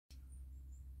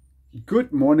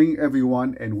Good morning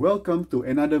everyone and welcome to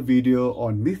another video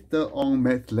on Mr. Ong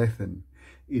Maths lesson.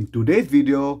 In today's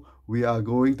video, we are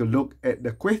going to look at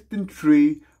the question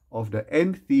 3 of the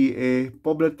NCEA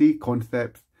probability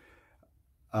concepts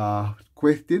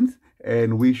questions,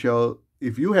 and we shall,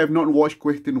 if you have not watched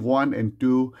question 1 and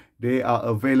 2, they are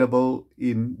available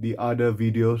in the other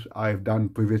videos I've done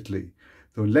previously.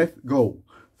 So let's go.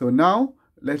 So now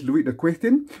let's read the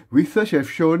question. Research has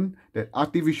shown that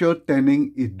artificial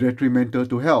tanning is detrimental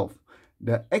to health.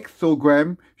 The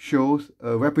exogram shows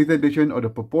a representation of the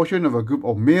proportion of a group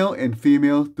of male and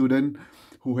female students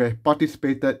who have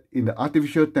participated in the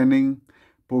artificial tanning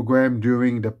program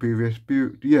during the previous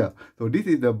year. So this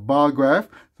is the bar graph.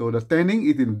 So the tanning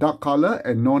is in dark color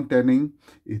and non-tanning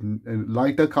is in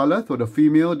lighter color. So the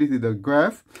female, this is the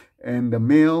graph, and the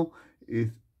male is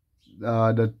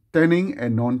the tanning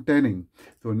and non-tanning.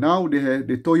 So now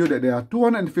they told you that there are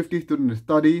 250 students in the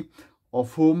study,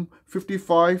 of whom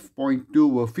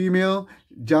 55.2 were female.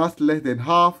 Just less than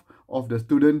half of the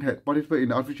students had participated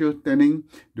in artificial tanning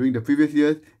during the previous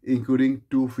years, including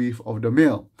 2/5 of the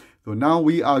male. So now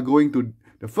we are going to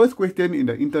the first question in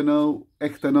the external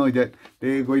that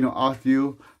they're going to ask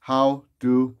you how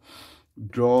to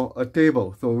draw a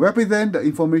table. So represent the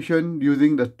information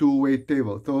using the two-way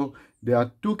table. So there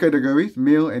are two categories,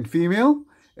 male and female,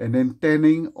 and then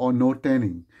tanning or no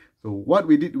tanning. So what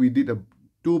we did a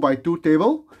 2 by 2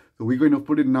 table. So we're going to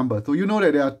put in number. So you know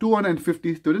that there are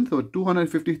 250 students. So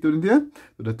 250 students here.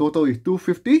 So the total is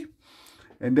 250.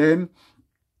 And then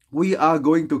we are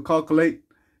going to calculate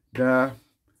the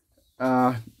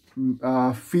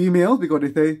female, because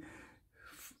they say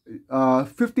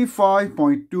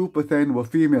 55.2% were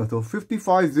female. So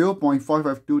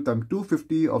 0.552 times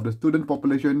 250 of the student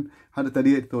population,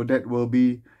 138. So that will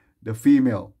be the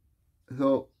female.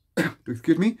 So,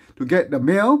 excuse me, to get the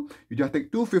male, you just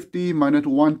take 250 minus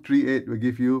 138 will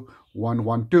give you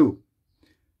 112.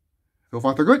 So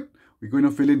far so good. We're going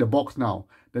to fill in the box now.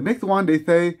 The next one, they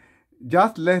say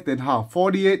just less than half,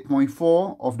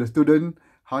 48.4 of the students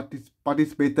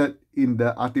participated in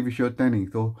the artificial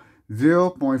tanning. So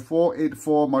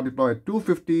 0.484 multiplied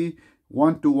 250,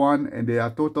 1 to 1, and they are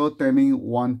total tanning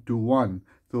 1 to 1.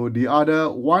 So the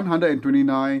other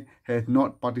 129 has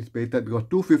not participated because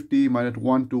 250 minus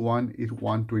 1 to 1 is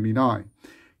 129.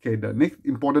 Okay, the next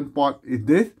important part is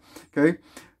this. Okay,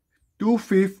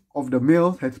 2/5 of the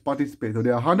males has participated. So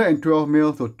there are 112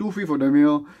 males, so 2/5 of the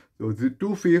male. So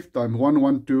 2/5 times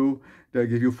 112, that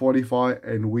gives you 45,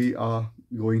 and we are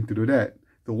going to do that.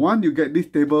 So once you get this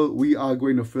table, we are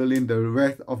going to fill in the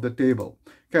rest of the table.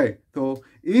 Okay, so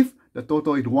if the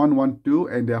total is 112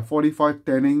 and there are 45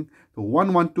 tanning, so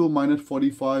 112 minus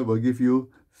 45 will give you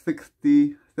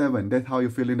 67. That's how you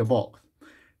fill in the box.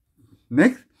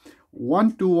 Next,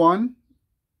 121,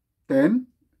 10,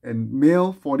 and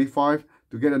male 45.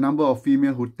 To get a number of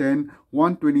female who 10,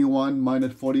 121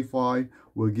 minus 45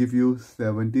 will give you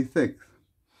 76.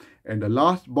 And the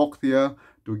last box here,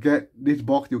 to get this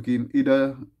box, you can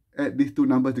either add these two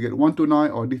numbers to get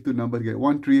 129 or these two numbers to get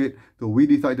 138. So we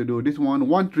decide to do this one.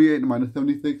 138 minus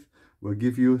 76 will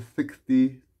give you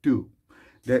 62.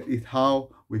 That is how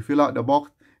we fill out the box,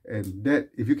 and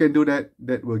that, if you can do that,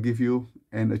 that will give you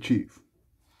an achieve.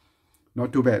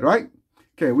 Not too bad, right?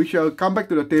 Okay, we shall come back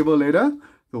to the table later.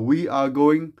 So we are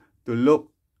going to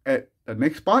look at the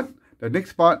next part. The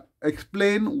next part,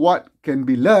 explain what can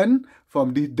be learned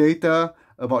from this data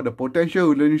about the potential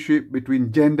relationship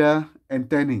between gender and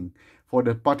tanning for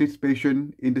the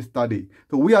participation in the study.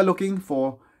 So we are looking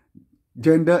for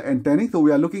gender and tanning. So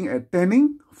we are looking at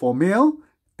tanning for male,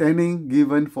 tanning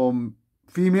given for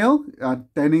female,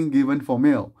 tanning given for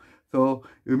male. So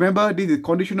remember, this is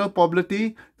conditional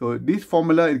probability. So this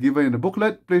formula is given in the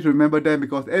booklet. Please remember that,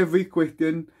 because every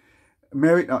question,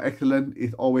 merit or excellent,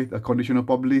 is always a conditional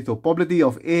probability. So probability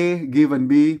of A given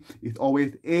B is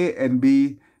always A and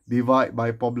B divided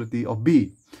by probability of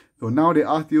B. So now they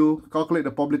ask you calculate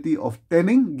the probability of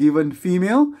tanning given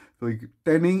female. So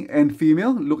tanning and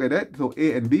female, look at that. So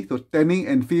A and B. So tanning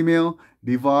and female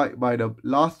divide by the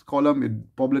last column in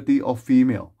probability of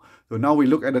female. So now we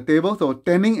look at the table. So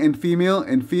tanning and female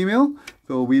and female.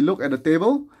 So we look at the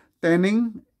table.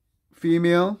 Tanning,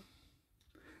 female,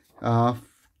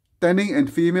 tanning and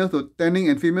female. So tanning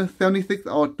and female, 76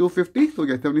 over 250. So we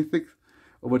get 76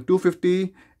 over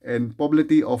 250. And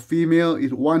probability of female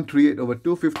is 138 over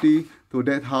 250. So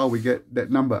that's how we get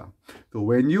that number. So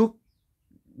when you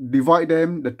divide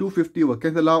them, the 250 will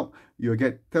cancel out. You'll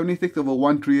get 76 over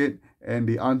 138. And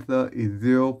the answer is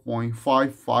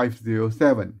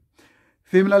 0.5507.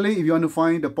 Similarly, if you want to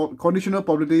find the conditional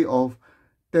probability of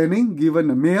tanning given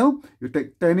a male. You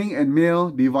take tanning and male,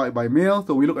 divide by male.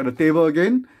 So we look at the table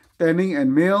again. Tanning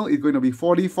and male is going to be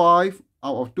 45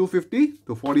 out of 250.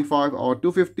 So 45 out of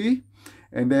 250.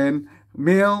 And then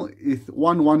male is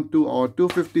 112 out of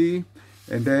 250.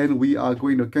 And then we are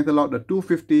going to cancel out the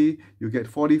 250. You get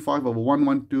 45 over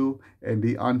 112. And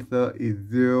the answer is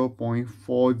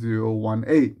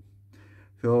 0.4018.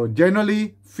 So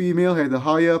generally, female has a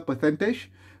higher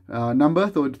percentage number.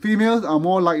 So females are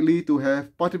more likely to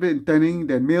have participated in tanning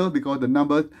than males because the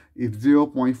number is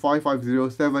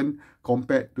 0.5507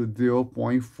 compared to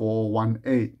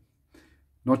 0.418.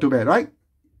 Not too bad, right?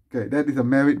 Okay, that is a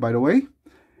merit, by the way.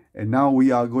 And now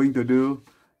we are going to do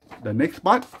the next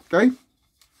part, okay?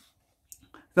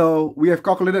 So we have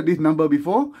calculated this number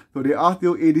before. So they ask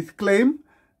you, it is claimed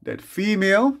that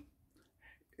female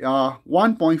are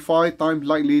 1.5 times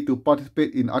likely to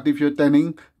participate in artificial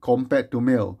tanning compared to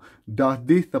male. Does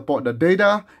this support the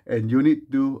data? And you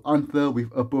need to answer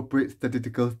with appropriate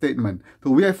statistical statement.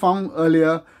 So we have found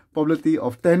earlier, probability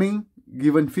of tanning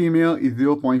given female is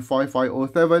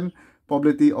 0.5507.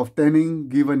 Probability of tanning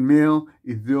given male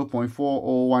is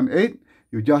 0.4018.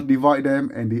 You just divide them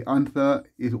and the answer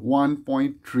is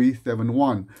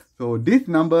 1.371. So this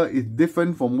number is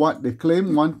different from what they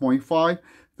claim, 1.5.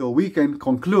 So we can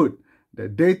conclude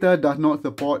that data does not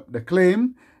support the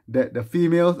claim that the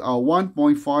females are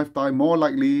 1.5 times more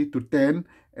likely to tan,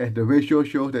 as the ratio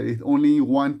shows that it's only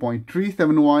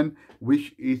 1.371,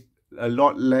 which is a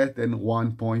lot less than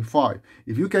 1.5.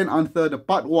 If you can answer the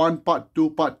part 1, part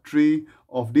 2, part 3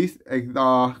 of this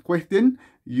question,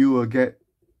 you will get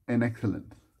an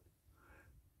excellent.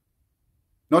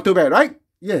 Not too bad, right?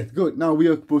 Yes, good. Now we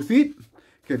will proceed.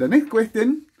 Okay, the next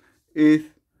question is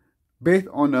based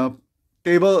on a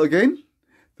table again.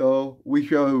 So we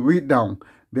shall read down.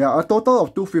 There are a total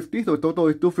of 250, so total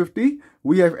is 250.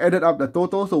 We have added up the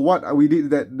total. So what we did is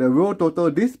that the row total,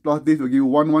 this plus this will give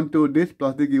 112, this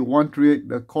plus this give 138.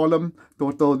 The column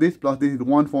total, this plus this is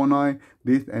 149,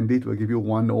 this and this will give you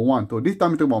 101. So this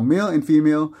time we're talking about male and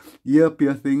female, ear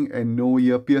piercing and no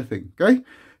ear piercing. Okay?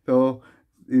 So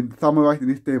summarized in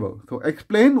this table. So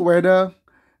explain whether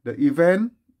the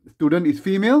event student is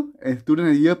female and student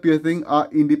and ear piercing are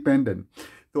independent.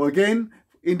 So again,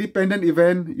 independent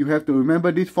event, you have to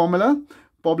remember this formula.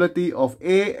 Probability of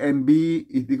A and B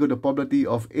is equal to probability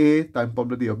of A times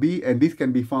probability of B, and this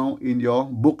can be found in your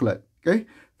booklet. Okay,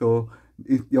 so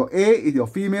if your A is your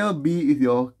female, B is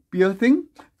your piercing.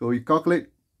 So you calculate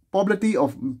probability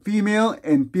of female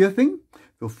and piercing.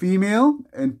 So female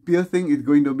and piercing is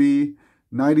going to be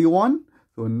 91.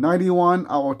 So 91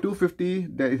 out of 250,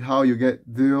 that is how you get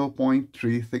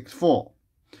 0.364.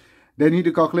 Then you need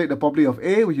to calculate the probability of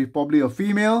A, which is probability of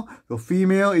female. So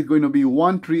female is going to be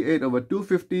 138 over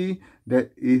 250.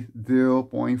 That is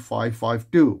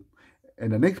 0.552.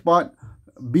 And the next part,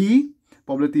 B,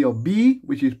 probability of B,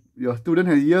 which is your student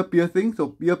has ear piercing.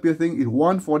 So ear piercing is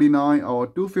 149 out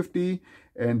of 250.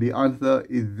 And the answer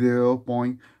is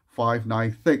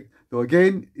 0.596. So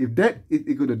again, if that is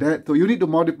equal to that, so you need to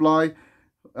multiply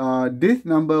this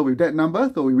number with that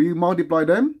number. So we multiply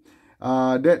them.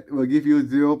 That will give you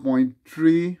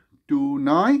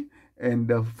 0.329, and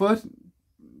the first,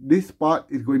 this part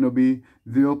is going to be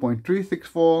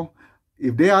 0.364.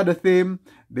 If they are the same,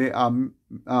 they are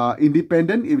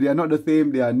independent. If they are not the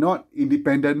same, they are not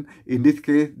independent. In this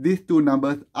case, these two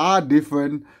numbers are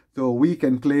different, so we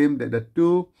can claim that the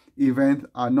two events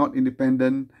are not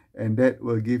independent, and that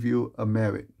will give you a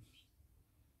merit.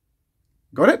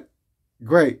 Got it?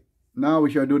 Great. Now we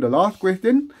shall do the last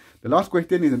question. The last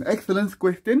question is an excellence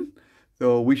question.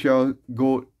 So we shall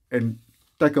go and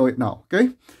tackle it now.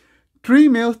 Okay. 3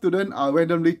 male students are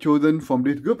randomly chosen from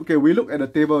this group. Okay, we look at the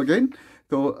table again.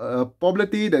 So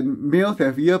probability that males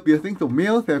have ear piercing. So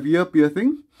males have ear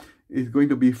piercing is going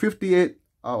to be 58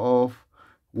 out of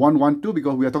 112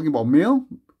 because we are talking about male.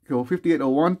 So 58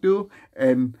 or 112.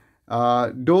 And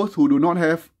those who do not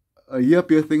have a ear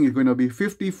piercing is going to be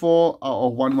 54 out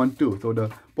of 112. So the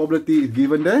probability is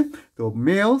given there. So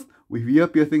males with ear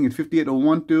piercing is 58 over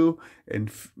 112,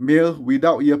 and males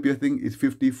without ear piercing is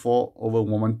 54 over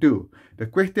 112. The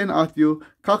question asks you,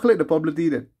 calculate the probability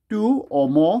that 2 or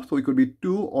more, so it could be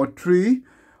 2 or 3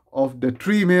 of the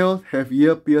 3 males have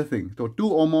ear piercing. So 2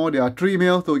 or more, there are 3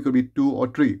 males, so it could be 2 or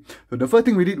 3. So the first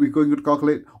thing we did, we're going to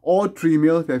calculate all 3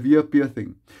 males have ear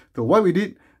piercing. So what we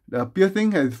did, the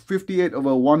piercing has 58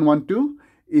 over 112.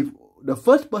 If the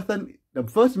first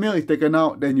male is taken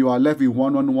out, then you are left with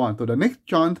 111. So the next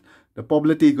chance, the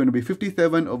probability is going to be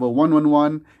 57 over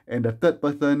 111, and the third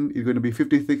person is going to be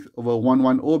 56 over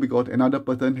 110 because another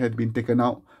person has been taken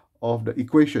out of the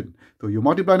equation. So you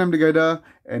multiply them together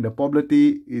and the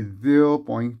probability is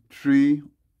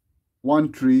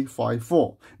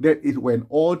 0.31354. That is when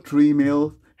all 3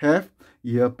 males have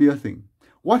ear piercing.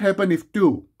 What happens if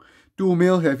two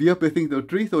males have ear piercing to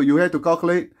 3? So you have to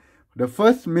calculate the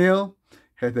first male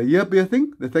has a ear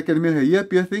piercing, the second male has ear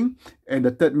piercing, and the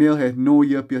third male has no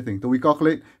ear piercing. So we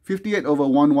calculate 58 over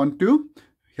 112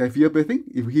 have ear piercing.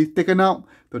 If he's taken out,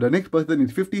 so the next person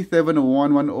is 57 over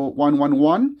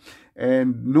 111,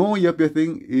 and no ear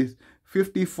piercing is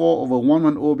 54 over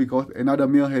 110 because another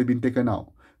male has been taken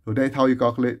out. So that's how you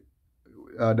calculate.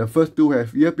 The first two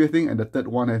have ear piercing and the third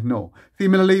one has no.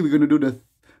 Similarly, we're going to do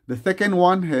the second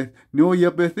one has no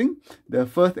ear piercing. The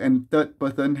first and third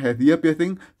person has ear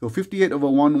piercing. So 58 over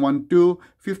 112,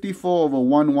 54 over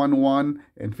 111,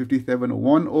 and 57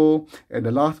 over 10. And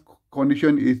the last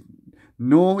condition is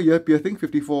no ear piercing,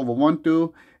 54 over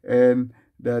 12. And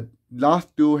the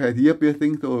last two has ear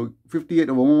piercing. So 58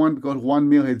 over 11 because one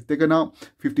male has taken out,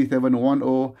 57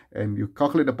 over 10. And you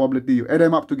calculate the probability, you add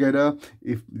them up together,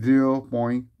 is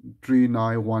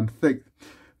 0.3916.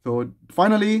 So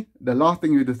finally, the last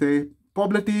thing you have to say,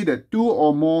 probability that 2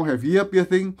 or more have ear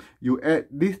piercing, you add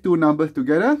these two numbers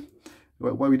together.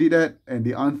 Why we did that, and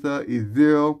the answer is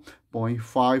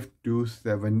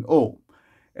 0.5270.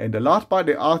 And the last part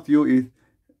they ask you is,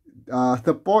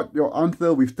 support your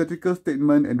answer with statistical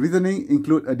statement and reasoning,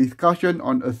 include a discussion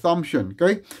on assumption.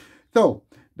 Okay, so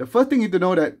the first thing you need to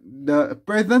know that the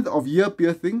presence of ear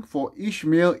piercing for each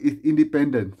male is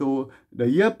independent. So the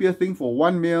ear piercing for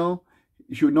one male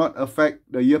should not affect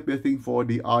the ear piercing for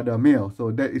the other male.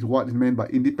 So that is what is meant by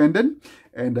independent.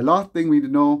 And the last thing we need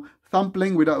to know,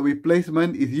 sampling without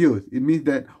replacement is used. It means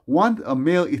that once a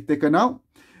male is taken out,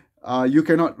 you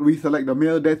cannot reselect the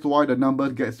male. That's why the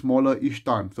numbers get smaller each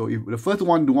time. So if the first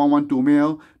one do 112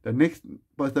 male, the next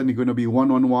person is going to be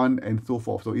 111 and so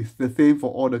forth. So it's the same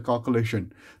for all the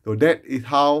calculation. So that is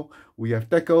how we have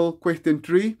tackled question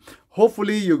 3.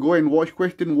 Hopefully you go and watch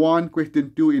question 1,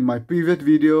 question 2 in my previous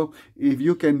video. If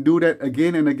you can do that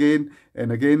again and again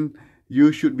and again,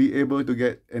 you should be able to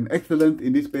get an excellence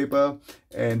in this paper.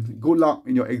 And good luck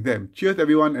in your exam. Cheers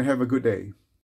everyone and have a good day.